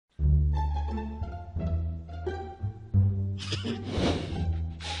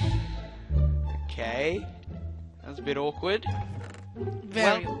Okay. That was a bit awkward.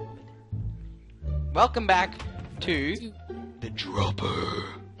 Very. Welcome back to the Dropper.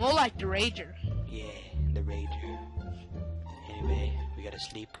 More like the Rager. Yeah, the Rager. Anyway, we gotta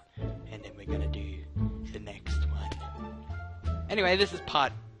sleep, and then we're gonna do the next one. Anyway, this is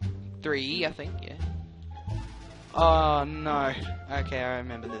part 3, I think, yeah. Oh, no. Okay, I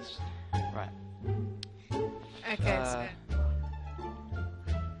remember this. Right. Okay, so...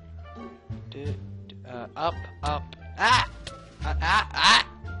 Up. Up.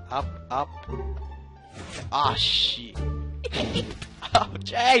 Oh, shit. Oh,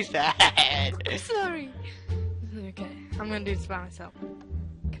 Jason! Sorry. Okay, I'm gonna do this by myself.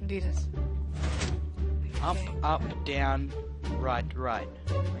 Can do this. Okay. Up, down, right.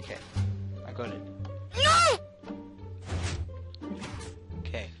 Okay, I got it. No!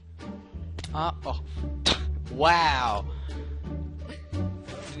 Okay. Oh. Wow.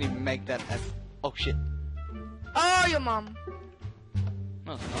 Didn't even make that. Oh shit. Oh, your mom.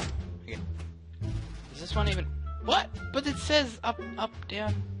 No, it's not. Okay. Is this one even? What? But it says up,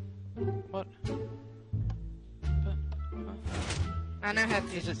 down. What? I know how to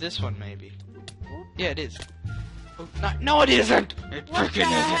do Is it this one maybe? Yeah, it is. Oh, no, it isn't. It What the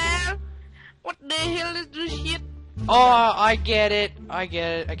freaking isn't. hell? What the hell is this shit? Oh, I get it.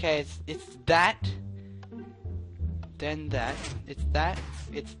 Okay, it's that. Then that. It's that.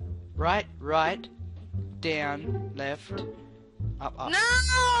 It's right, down, left, up. No!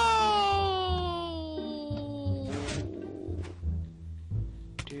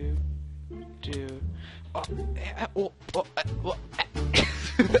 Do. Oh.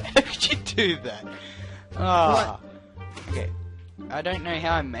 How could you do that? Ah. Okay. I don't know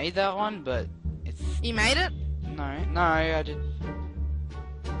how I made that one, but it's. You made it? No, I did.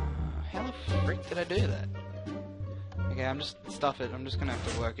 How the frick did I do that? Okay, I'm just stuff it. I'm just gonna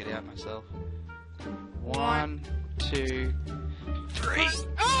have to work it out myself. 1, 2, 3.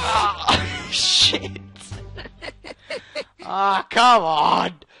 Oh, shit! Ah, come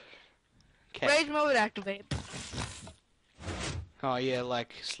on! Okay. Rage mode activate. Oh yeah,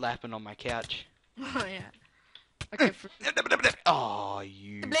 like slapping on my couch. Oh yeah. Okay. Oh,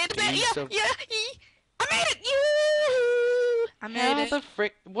 you piece of... Yeah. I made it. I made How it. the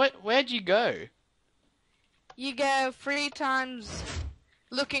frick? Where'd you go? You go 3 times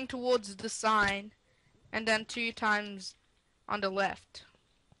looking towards the sign, and then 2 times on the left.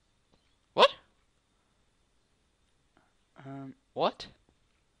 What? What?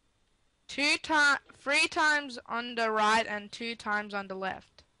 3 times on the right and 2 times on the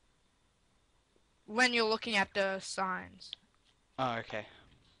left. When you're looking at the signs. Oh, okay.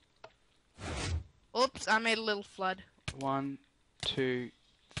 Oops, I made a little flood. 1, 2,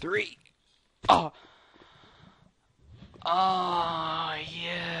 3. Oh. Oh,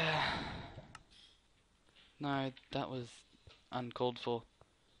 yeah. No, that was uncalled for.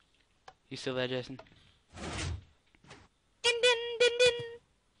 You still there, Jason? Din din din din.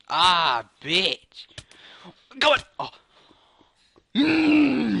 Ah, bitch. Go on. Oh.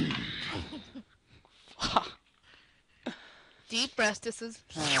 Deep breaths, this is.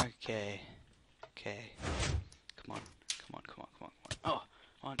 Okay. Come on. Oh,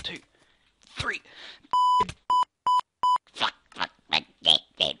 1, 2, 3.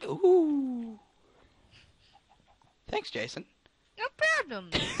 Ooh. Thanks, Jason. No problem.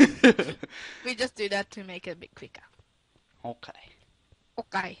 We just do that to make it a bit quicker. Okay. Oh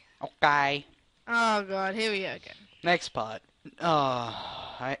god, here we go again. Next part. Oh,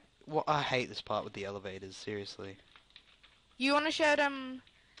 I hate this part with the elevators, seriously. You want to show them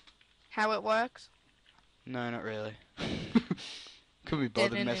how it works? No, not really. Could be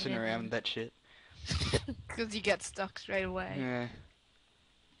bothered messing around with that shit. Because you get stuck straight away. Yeah.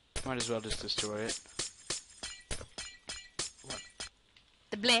 Might as well just destroy it. What?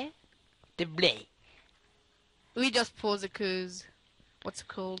 The bleh. We just pause it because... What's it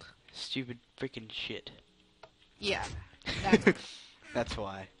called? Stupid freaking shit. Yeah. That's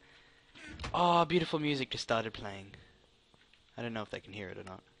why. Oh, beautiful music just started playing. I don't know if they can hear it or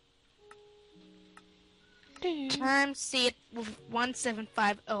not. Time set with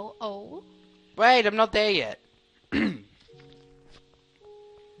 17500. Wait, I'm not there yet. I'm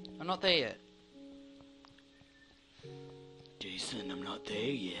not there yet. Jason, I'm not there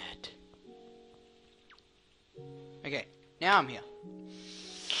yet. Okay, now I'm here.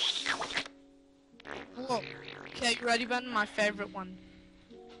 Whoa. Okay, you ready, Ben? My favorite one.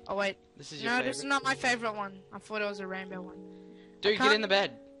 Oh wait. This is your No, favorite? this is not my favorite one. I thought it was a rainbow one. Dude, get in the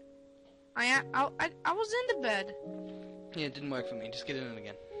bed. I was in the bed. Yeah, it didn't work for me. Just get in it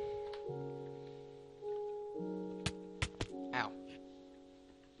again.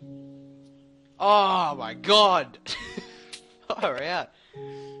 Oh my god! Far out.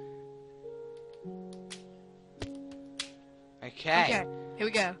 Okay. Okay, here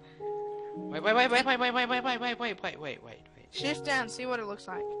we go. Wait. Shift down, see what it looks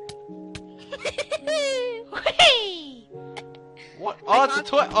like. What? Oh, it's a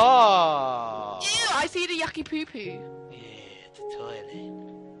toilet. Oh. Ew, I see the yucky poo poo. Yeah, it's a toilet.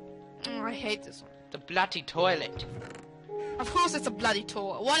 Oh, I hate this one. The bloody toilet. Of course it's a bloody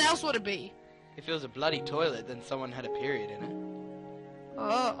toilet. What else would it be? If it was a bloody toilet, then someone had a period in it.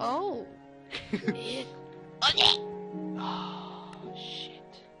 Oh. Oh, shit.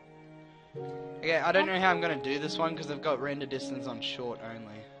 Okay, I don't know how I'm gonna do this one because I've got render distance on short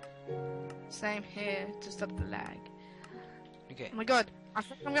only. Same here, to stop the lag. Okay. Oh my god, I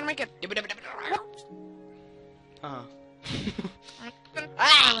think I'm gonna make it. Uh-huh. I'm gonna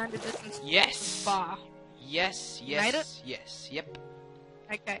Ah! render distance Yes! far. Yes, Made it? yes, yep.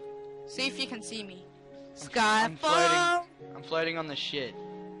 Okay, see if you can see me. I'm Skyfall. I'm floating on the shit.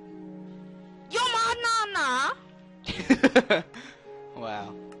 Yo, nana.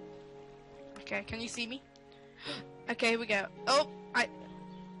 Wow. Okay, can you see me? Okay, here we go. Oh, I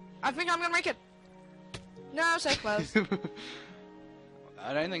think I'm gonna make it. No, so close.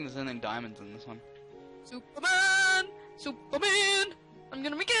 I don't think there's any diamonds in this one. Superman! Superman! I'm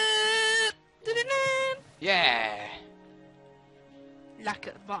gonna make it! Yeah! Like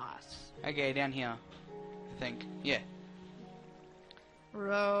a boss. Okay, down here. I think. Yeah.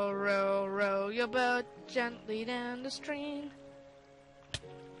 Row, row, row your boat gently down the stream.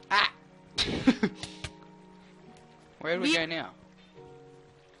 Ah! Where do we go now?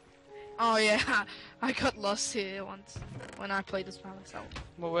 Oh yeah, I got lost here once when I played this by myself.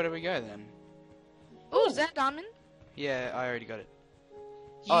 Well, where do we go then? Oh, is that diamond? Yeah, I already got it.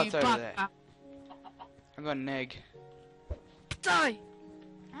 You Oh, it's over there. bugger. I got an egg. Die!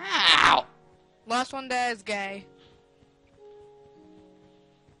 Ow! Last one there is gay.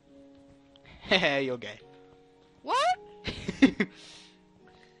 Hehe, you're gay. What?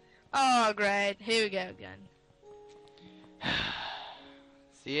 Oh great, here we go again.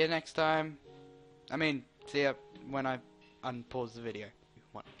 See you next time. I mean, see ya when I unpause the video.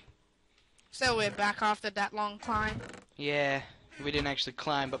 What? So we're back after that long climb. Yeah, we didn't actually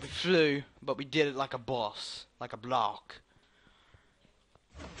climb, but we flew. But we did it like a boss. Like a block.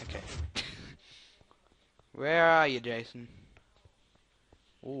 Okay. Where are you, Jason?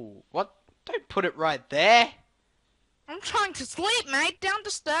 Ooh, what? Don't put it right there. I'm trying to sleep, mate. Don't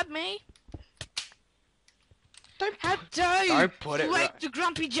disturb me. How dare you? Don't put it Wake right. the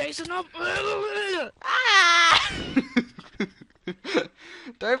grumpy Jason up. Ah!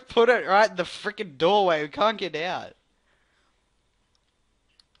 Don't put it right in the frickin' doorway. We can't get out.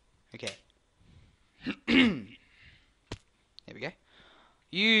 Okay. There we go.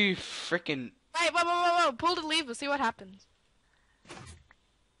 You frickin'. Wait, whoa. Pull the lever, see what happens.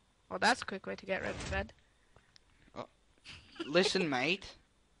 Well, that's a quick way to get rid of bed. Listen, mate.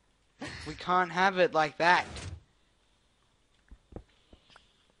 We can't have it like that.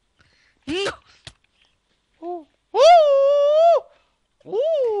 No. Ooh. Ooh.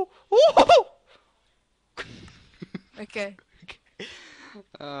 Ooh. Ooh. Okay.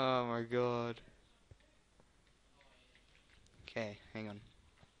 Oh my god. Okay, hang on.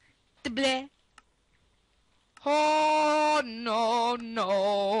 The bleh. Oh no.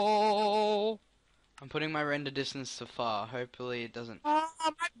 I'm putting my render distance to far. Hopefully it doesn't. Oh,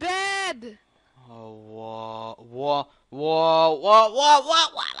 my bed. Oh, whoa.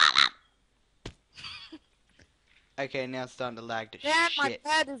 Okay, now it's starting to lag to Damn, shit. my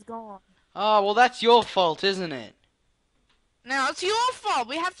bed is gone. Oh, well that's your fault, isn't it? Now it's your fault.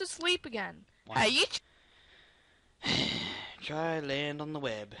 We have to sleep again. What? Hey, you. Try land on the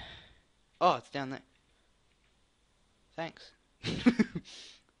web. Oh, it's down there. Thanks.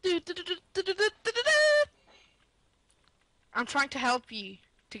 I'm trying to help you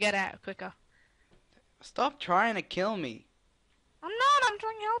to get out quicker. Stop trying to kill me. I'm not. I'm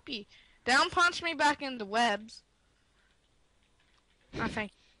trying to help you. Don't punch me back in the webs. I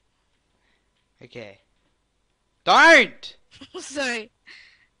think. Okay. Don't! Sorry.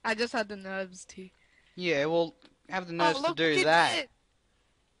 I just had the nerves to. Yeah, well, have the nerves to look, do you that.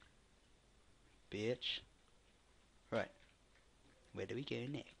 did it. Bitch. Right. Where do we go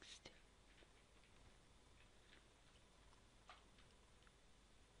next?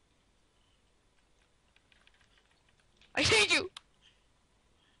 I hate you.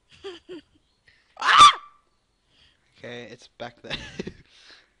 Ah! Okay, it's back there.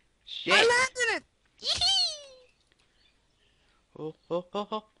 Shit. I landed it. Yee-hee.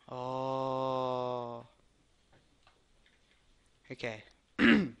 Oh. Okay.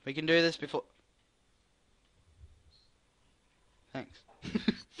 We can do this before.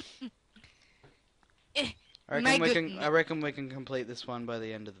 we can. I reckon we can complete this one by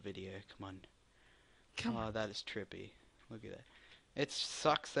the end of the video. Come on. Come on. Oh, that is trippy. Look at that. It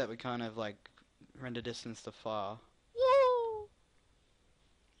sucks that we can't have like render distance to far. Woo!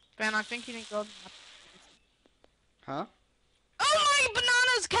 Ben, I think you need to go. Huh? Oh my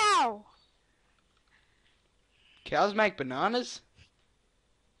bananas, cow! Cows make bananas?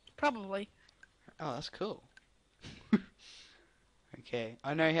 Probably. Oh, that's cool. Okay,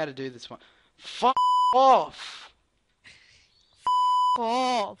 I know how to do this one. Fuck off!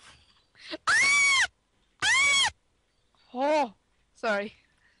 Off. Oh, sorry.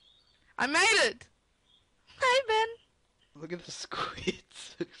 I made it. Hey, Ben. Look at the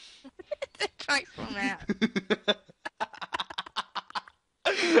squids. They're trying to swim out.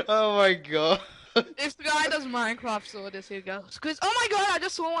 Oh my god. If the guy does Minecraft saw this, he'd go, squids. Oh my god, I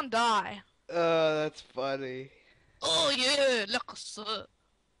just saw one die. Oh, that's funny. Oh yeah, look, sir.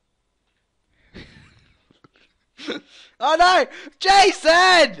 Oh no!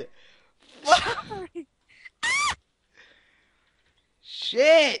 Jason! Sorry.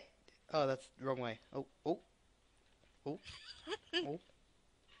 Shit! Oh, that's the wrong way. Oh, oh. Oh. Oh.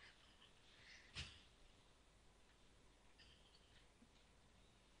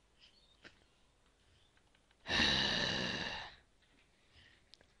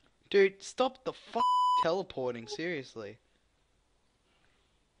 Dude, stop the teleporting, seriously.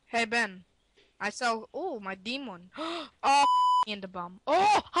 Hey Ben, I saw. Oh, my demon. Oh, in the bum.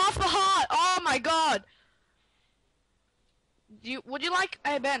 Oh, half the heart. Oh my god. Would you like?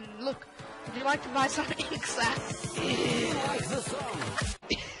 Hey Ben, look. Would you like to buy some ink sacs?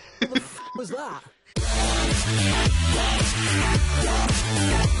 What the f was that?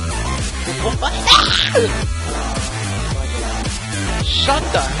 Shut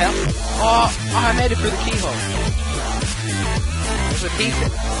the hell! Oh, I made it through the keyhole. There's a key.